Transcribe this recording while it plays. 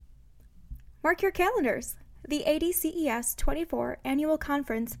Mark your calendars. The ADCES 24 Annual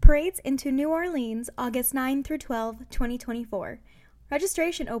Conference parades into New Orleans August 9 through 12, 2024.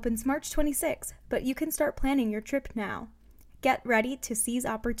 Registration opens March 26, but you can start planning your trip now. Get ready to seize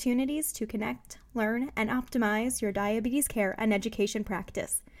opportunities to connect, learn, and optimize your diabetes care and education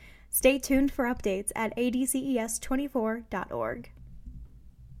practice. Stay tuned for updates at adces24.org.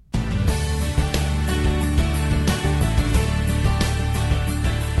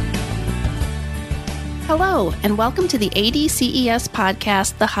 Hello, and welcome to the ADCES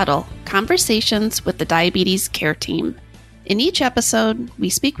podcast, The Huddle, Conversations with the Diabetes Care Team. In each episode, we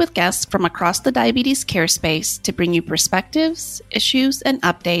speak with guests from across the diabetes care space to bring you perspectives, issues, and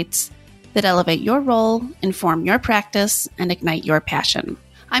updates that elevate your role, inform your practice, and ignite your passion.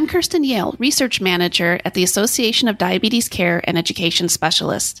 I'm Kirsten Yale, Research Manager at the Association of Diabetes Care and Education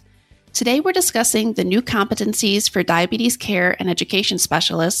Specialists. Today, we're discussing the new competencies for diabetes care and education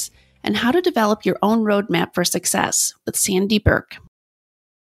specialists and how to develop your own roadmap for success with Sandy Burke.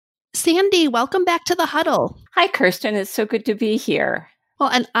 Sandy, welcome back to The Huddle. Hi, Kirsten. It's so good to be here. Well,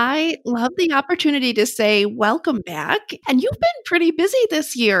 and I love the opportunity to say welcome back. And you've been pretty busy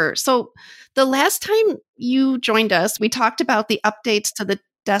this year. So the last time you joined us, we talked about the updates to the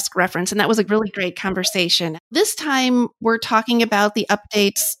desk reference, and that was a really great conversation. This time, we're talking about the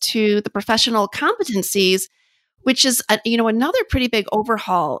updates to the professional competencies, which is, another pretty big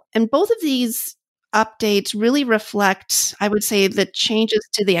overhaul. And both of these updates really reflect, I would say, the changes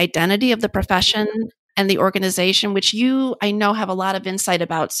to the identity of the profession and the organization, which I know, have a lot of insight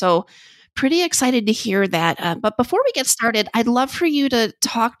about. So pretty excited to hear that. But before we get started, I'd love for you to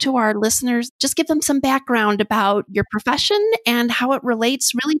talk to our listeners, just give them some background about your profession and how it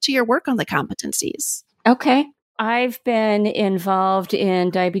relates really to your work on the competencies. Okay. I've been involved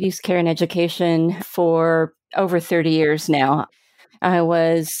in diabetes care and education for over 30 years now. I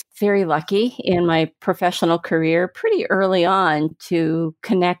was very lucky in my professional career pretty early on to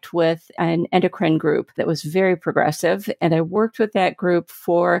connect with an endocrine group that was very progressive. And I worked with that group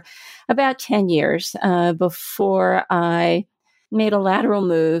for about 10 years before I made a lateral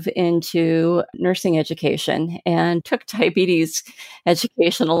move into nursing education and took diabetes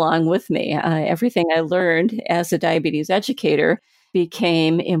education along with me. Everything I learned as a diabetes educator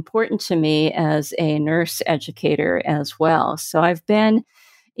became important to me as a nurse educator as well. So I've been,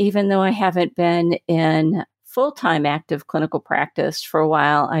 even though I haven't been in full-time active clinical practice for a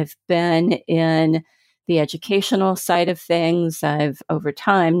while, I've been in the educational side of things. I've over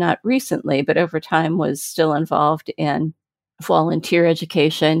time, not recently, but over time was still involved in volunteer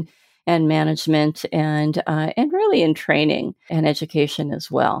education and management and really in training and education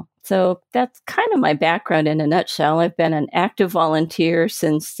as well. So that's kind of my background in a nutshell. I've been an active volunteer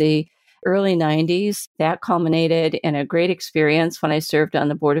since the early 90s. That culminated in a great experience when I served on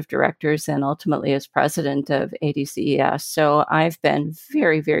the board of directors and ultimately as president of ADCES. So I've been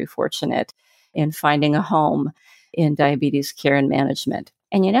very, very fortunate in finding a home in diabetes care and management.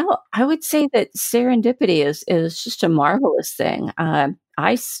 And, I would say that serendipity is just a marvelous thing.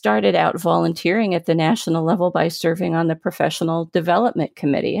 I started out volunteering at the national level by serving on the Professional Development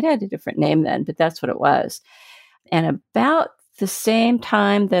Committee. It had a different name then, but that's what it was. And about the same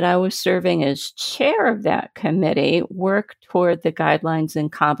time that I was serving as chair of that committee, work toward the guidelines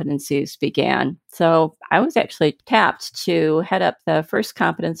and competencies began. So I was actually tapped to head up the first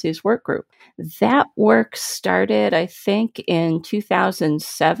competencies work group. That work started, I think, in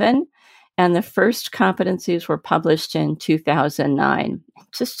 2007. And the first competencies were published in 2009.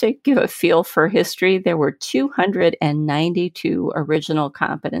 Just to give a feel for history, there were 292 original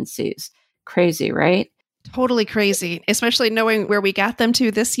competencies. Crazy, right? Totally crazy, especially knowing where we got them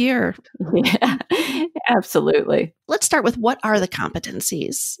to this year. Yeah, absolutely. Let's start with, what are the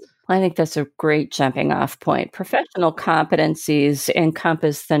competencies? I think that's a great jumping off point. Professional competencies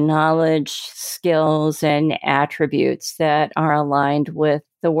encompass the knowledge, skills, and attributes that are aligned with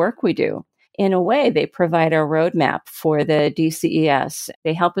the work we do. In a way, they provide a roadmap for the DCES.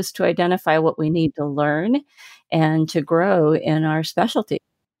 They help us to identify what we need to learn and to grow in our specialty.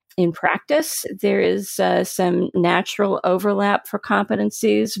 In practice, there is some natural overlap for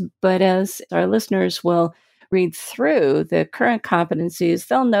competencies, but as our listeners will read through the current competencies,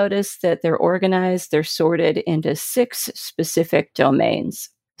 they'll notice that they're organized, they're sorted into 6 specific domains.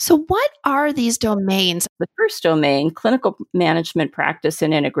 So what are these domains? The first domain, clinical management practice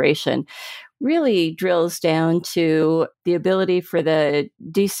and integration, really drills down to the ability for the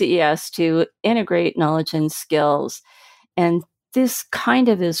DCES to integrate knowledge and skills. And this kind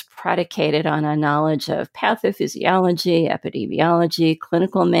of is predicated on a knowledge of pathophysiology, epidemiology,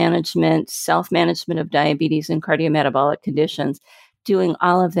 clinical management, self-management of diabetes and cardiometabolic conditions, doing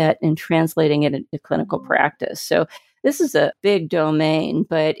all of that and translating it into clinical practice. So this is a big domain,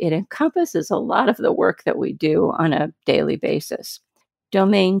 but it encompasses a lot of the work that we do on a daily basis.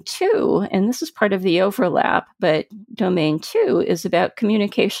 Domain 2, and this is part of the overlap, but domain 2 is about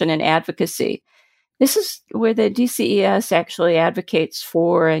communication and advocacy. This is where the DCES actually advocates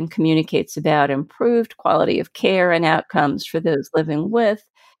for and communicates about improved quality of care and outcomes for those living with,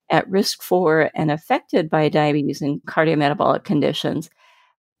 at risk for, and affected by diabetes and cardiometabolic conditions.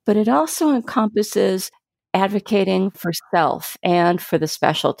 But it also encompasses advocating for self and for the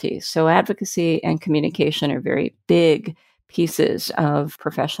specialty. So advocacy and communication are very big pieces of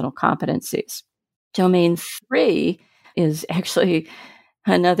professional competencies. Domain 3 is actually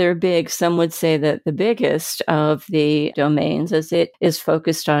another big, some would say that the biggest of the domains, as it is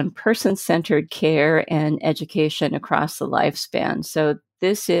focused on person-centered care and education across the lifespan. So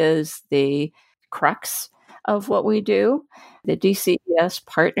this is the crux of what we do. The DCES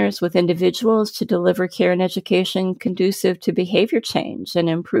partners with individuals to deliver care and education conducive to behavior change and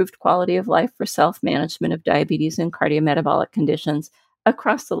improved quality of life for self-management of diabetes and cardiometabolic conditions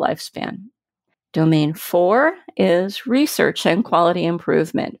across the lifespan. Domain 4 is research and quality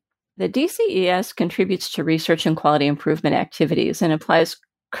improvement. The DCES contributes to research and quality improvement activities and applies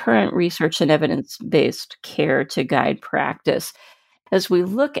current research and evidence-based care to guide practice. As we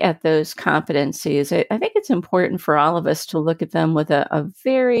look at those competencies, I think it's important for all of us to look at them with a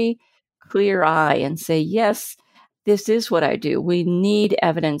very clear eye and say, yes, this is what I do. We need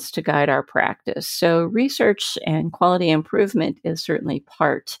evidence to guide our practice. So research and quality improvement is certainly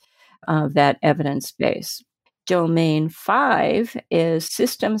part of that evidence base. Domain 5 is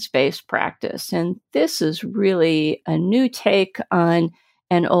systems-based practice, and this is really a new take on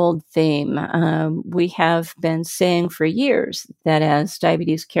an old theme. We have been saying for years that as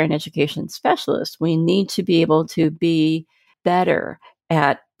diabetes care and education specialists, we need to be able to be better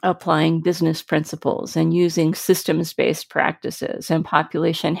at applying business principles and using systems-based practices and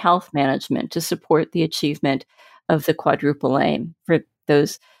population health management to support the achievement of the quadruple aim. For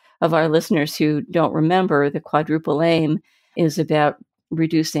those of our listeners who don't remember, the quadruple aim is about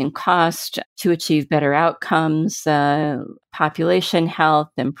reducing cost to achieve better outcomes, population health,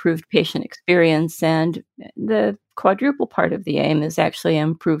 improved patient experience, and the quadruple part of the aim is actually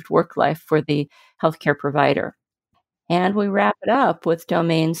improved work life for the healthcare provider. And we wrap it up with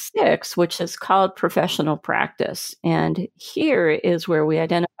domain 6, which is called professional practice. And here is where we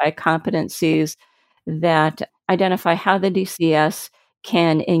identify competencies that identify how the DCS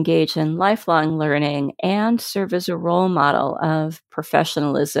can engage in lifelong learning and serve as a role model of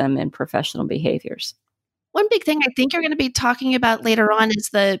professionalism and professional behaviors. One big thing I think you're going to be talking about later on is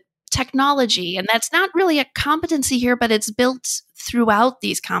the technology. And that's not really a competency here, but it's built throughout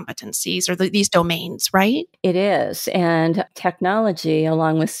these competencies or these domains, right? It is. And technology,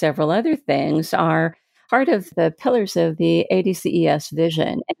 along with several other things, are part of the pillars of the ADCES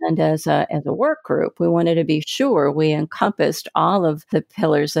vision. And as a work group, we wanted to be sure we encompassed all of the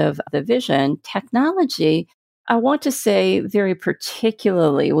pillars of the vision. Technology, I want to say very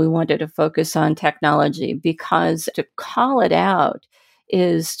particularly, we wanted to focus on technology because to call it out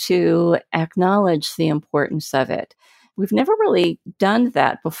is to acknowledge the importance of it. We've never really done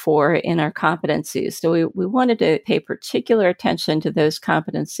that before in our competencies. So we wanted to pay particular attention to those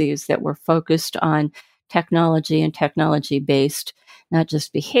competencies that were focused on technology and technology-based, not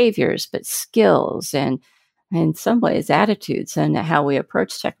just behaviors, but skills and in some ways attitudes and how we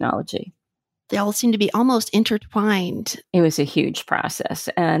approach technology. They all seem to be almost intertwined. It was a huge process.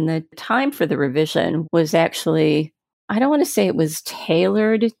 And the time for the revision was actually, I don't want to say it was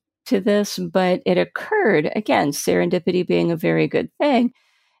tailored to this, but it occurred, again, serendipity being a very good thing.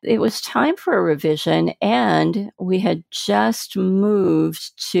 It was time for a revision, and we had just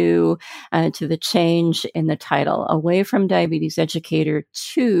moved to the change in the title, away from diabetes educator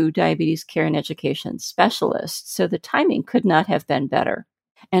to diabetes care and education specialist. So the timing could not have been better.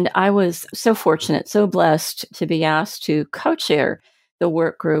 And I was so fortunate, so blessed to be asked to co-chair the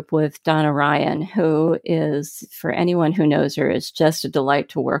work group with Donna Ryan, who is, for anyone who knows her, is just a delight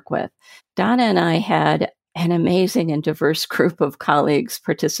to work with. Donna and I had an amazing and diverse group of colleagues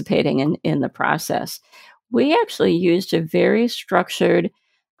participating in the process. We actually used a very structured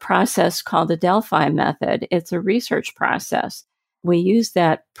process called the Delphi method. It's a research process. We used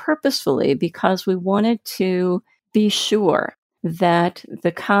that purposefully because we wanted to be sure that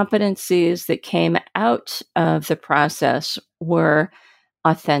the competencies that came out of the process were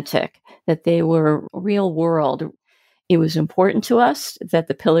authentic, that they were real world. It was important to us that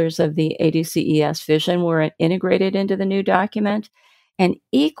the pillars of the ADCES vision were integrated into the new document. And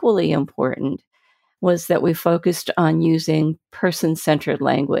equally important was that we focused on using person-centered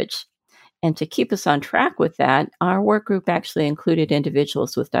language. And to keep us on track with that, our work group actually included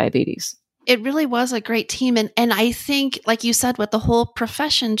individuals with diabetes. It really was a great team. And I think, like you said, with the whole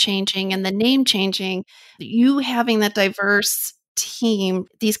profession changing and the name changing, you having that diverse team,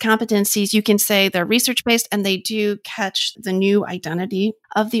 these competencies, you can say they're research-based and they do catch the new identity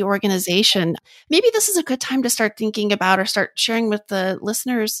of the organization. Maybe this is a good time to start thinking about or start sharing with the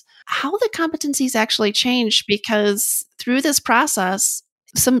listeners how the competencies actually changed, because through this process,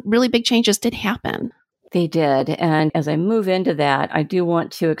 some really big changes did happen. They did. And as I move into that, I do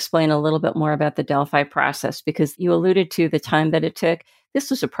want to explain a little bit more about the Delphi process, because you alluded to the time that it took. This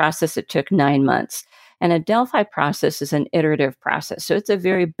was a process that took 9 months. And a Delphi process is an iterative process. So it's a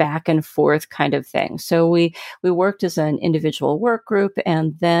very back and forth kind of thing. So we worked as an individual work group.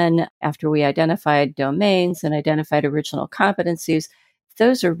 And then after we identified domains and identified original competencies,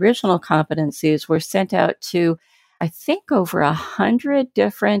 those original competencies were sent out to, I think, over 100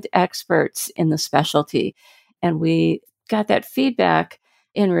 different experts in the specialty. And we got that feedback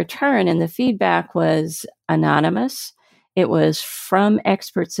in return. And the feedback was anonymous. It was from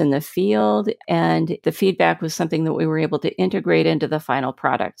experts in the field. And the feedback was something that we were able to integrate into the final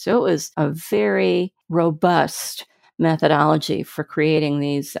product. So it was a very robust methodology for creating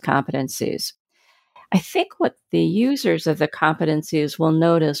these competencies. I think what the users of the competencies will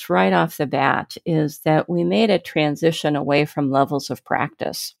notice right off the bat is that we made a transition away from levels of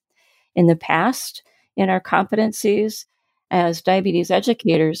practice. In the past, in our competencies, as diabetes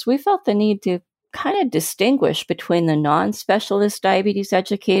educators, we felt the need to kind of distinguish between the non-specialist diabetes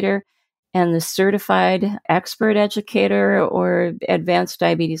educator and the certified expert educator or advanced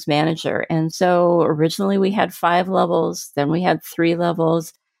diabetes manager. And so originally we had 5 levels, then we had 3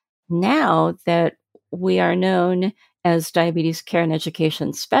 levels. Now that we are known as diabetes care and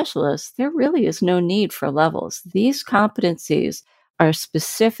education specialists, there really is no need for levels. These competencies are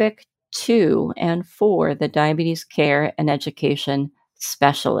specific to and for the diabetes care and education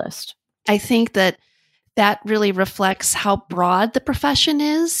specialist. I think that really reflects how broad the profession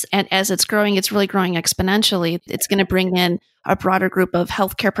is. And as it's growing, it's really growing exponentially. It's going to bring in a broader group of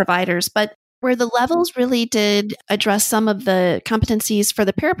healthcare providers. But where the levels really did address some of the competencies for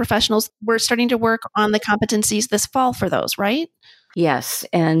the paraprofessionals, we're starting to work on the competencies this fall for those, right? Yes,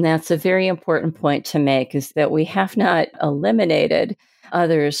 and that's a very important point to make, is that we have not eliminated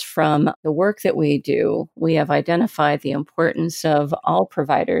others from the work that we do. We have identified the importance of all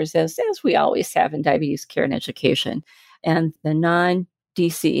providers, as we always have in diabetes care and education. And the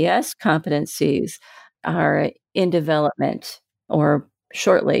non-DCES competencies are in development, or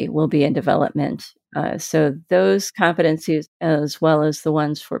shortly will be in development. So those competencies, as well as the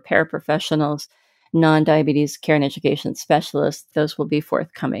ones for paraprofessionals, non-diabetes care and education specialists, those will be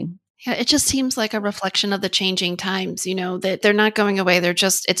forthcoming. Yeah, it just seems like a reflection of the changing times, that they're not going away.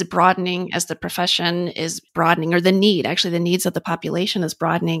 It's broadening as the profession is broadening, or the needs of the population is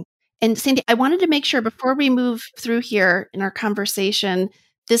broadening. And Sandy, I wanted to make sure before we move through here in our conversation,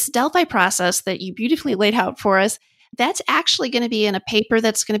 this Delphi process that you beautifully laid out for us, that's actually going to be in a paper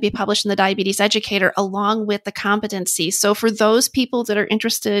that's going to be published in the Diabetes Educator along with the competency. So for those people that are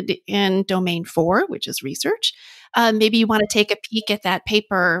interested in domain 4, which is research, maybe you want to take a peek at that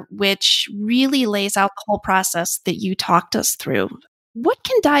paper, which really lays out the whole process that you talked us through. What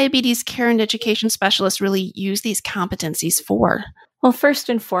can diabetes care and education specialists really use these competencies for? Well, first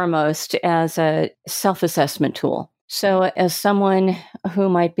and foremost, as a self-assessment tool. So as someone who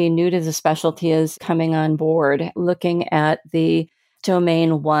might be new to the specialty is coming on board, looking at the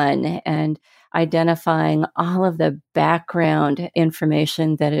domain 1 and identifying all of the background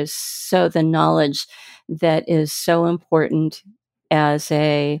information that is the knowledge that is so important as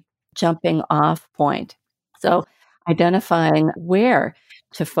a jumping off point. So identifying where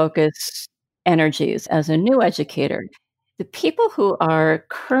to focus energies as a new educator. The people who are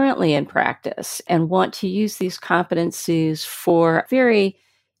currently in practice and want to use these competencies for very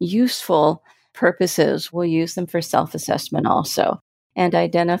useful purposes will use them for self-assessment also, and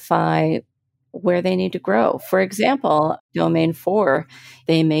identify where they need to grow. For example, domain 4,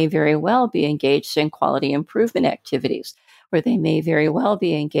 they may very well be engaged in quality improvement activities, or they may very well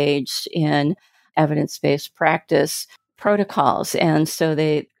be engaged in evidence-based practice protocols. And so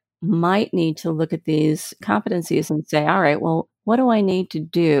they might need to look at these competencies and say, all right, well, what do I need to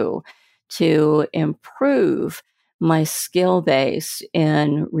do to improve my skill base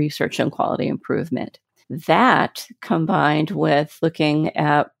in research and quality improvement? That, combined with looking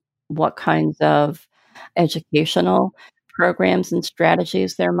at what kinds of educational programs and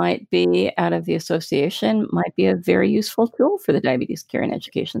strategies there might be out of the association, might be a very useful tool for the diabetes care and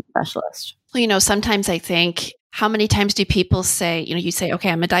education specialist. Well, sometimes I think, how many times do people say, you say, okay,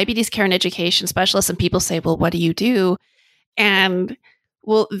 I'm a diabetes care and education specialist, and people say, well, what do you do? And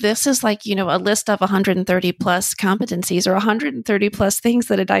well, this is like, a list of 130 plus competencies or 130 plus things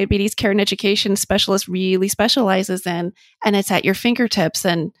that a diabetes care and education specialist really specializes in. And it's at your fingertips.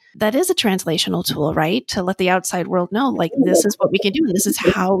 And that is a translational tool, right? To let the outside world know, like, this is what we can do. And this is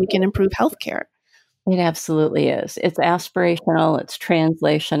how we can improve healthcare. It absolutely is. It's aspirational, it's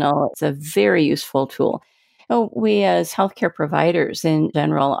translational, it's a very useful tool. We as healthcare providers in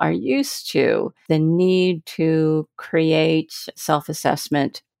general are used to the need to create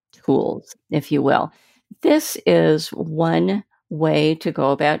self-assessment tools, if you will. This is one way to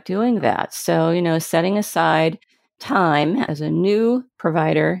go about doing that. So, setting aside time as a new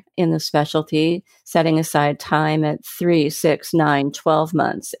provider in the specialty, setting aside time at 3, 6, 9, 12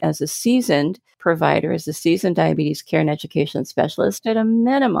 months as a seasoned provider, as a seasoned diabetes care and education specialist, at a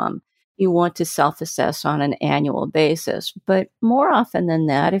minimum, you want to self-assess on an annual basis. But more often than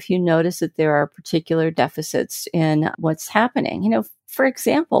that, if you notice that there are particular deficits in what's happening, for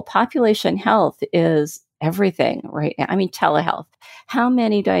example, population health is everything right now. I mean, telehealth. How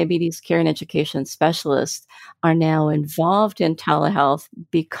many diabetes care and education specialists are now involved in telehealth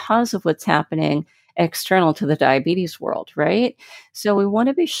because of what's happening external to the diabetes world, right? So we want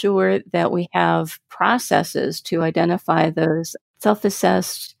to be sure that we have processes to identify those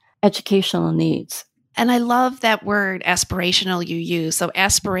self-assessed educational needs. And I love that word aspirational you use. So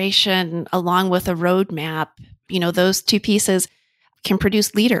aspiration along with a roadmap, those two pieces can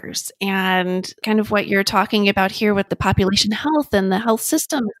produce leaders, and kind of what you're talking about here with the population health and the health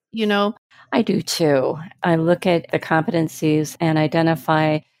system, I do too. I look at the competencies and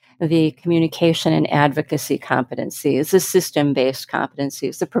identify the communication and advocacy competencies, the system-based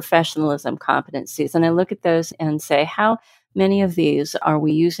competencies, the professionalism competencies. And I look at those and say, how many of these are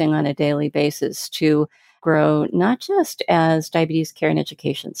we using on a daily basis to grow not just as diabetes care and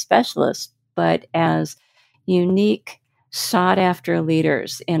education specialists, but as unique, sought-after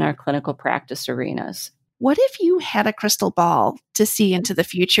leaders in our clinical practice arenas? What if you had a crystal ball to see into the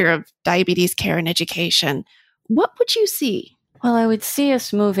future of diabetes care and education? What would you see? Well, I would see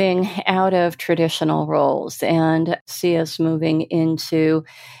us moving out of traditional roles and see us moving into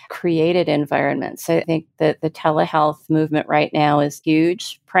created environments. I think that the telehealth movement right now is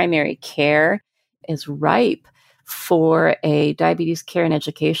huge. Primary care is ripe for a diabetes care and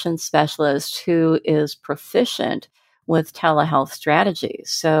education specialist who is proficient with telehealth strategies.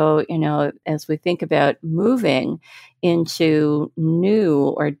 So, as we think about moving into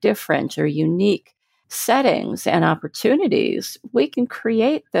new or different or unique settings and opportunities, we can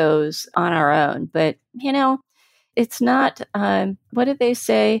create those on our own. But, it's not, what did they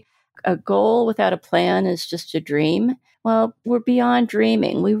say? A goal without a plan is just a dream. Well, we're beyond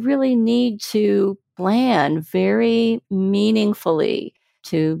dreaming. We really need to plan very meaningfully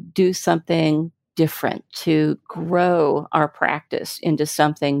to do something different, to grow our practice into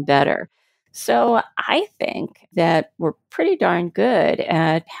something better. So I think that we're pretty darn good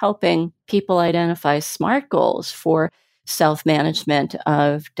at helping people identify SMART goals for self-management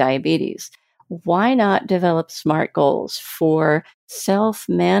of diabetes. Why not develop SMART goals for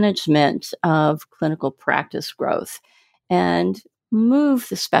self-management of clinical practice growth and move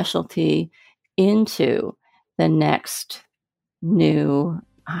the specialty into the next new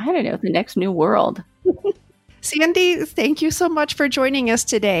world. Sandy, thank you so much for joining us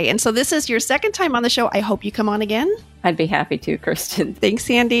today. And so this is your second time on the show. I hope you come on again. I'd be happy to, Kirsten. Thanks,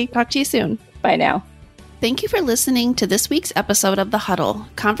 Sandy. Talk to you soon. Bye now. Thank you for listening to this week's episode of The Huddle,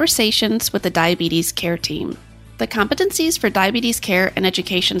 Conversations with the Diabetes Care Team. The competencies for diabetes care and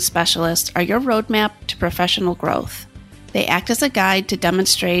education specialists are your roadmap to professional growth. They act as a guide to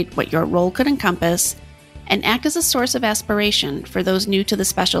demonstrate what your role could encompass and act as a source of aspiration for those new to the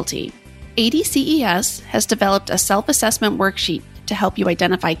specialty. ADCES has developed a self-assessment worksheet to help you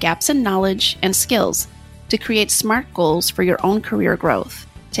identify gaps in knowledge and skills to create SMART goals for your own career growth.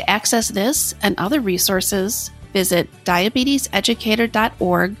 To access this and other resources, visit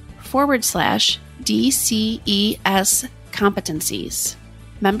diabeteseducator.org/DCES competencies.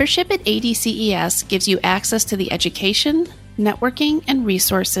 Membership at ADCES gives you access to the education, networking, and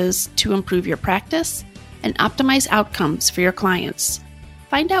resources to improve your practice and optimize outcomes for your clients.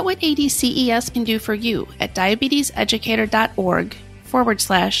 Find out what ADCES can do for you at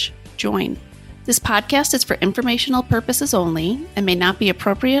diabeteseducator.org/join. This podcast is for informational purposes only and may not be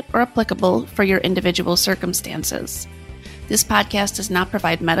appropriate or applicable for your individual circumstances. This podcast does not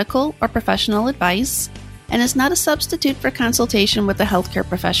provide medical or professional advice and is not a substitute for consultation with a healthcare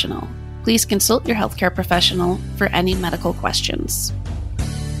professional. Please consult your healthcare professional for any medical questions.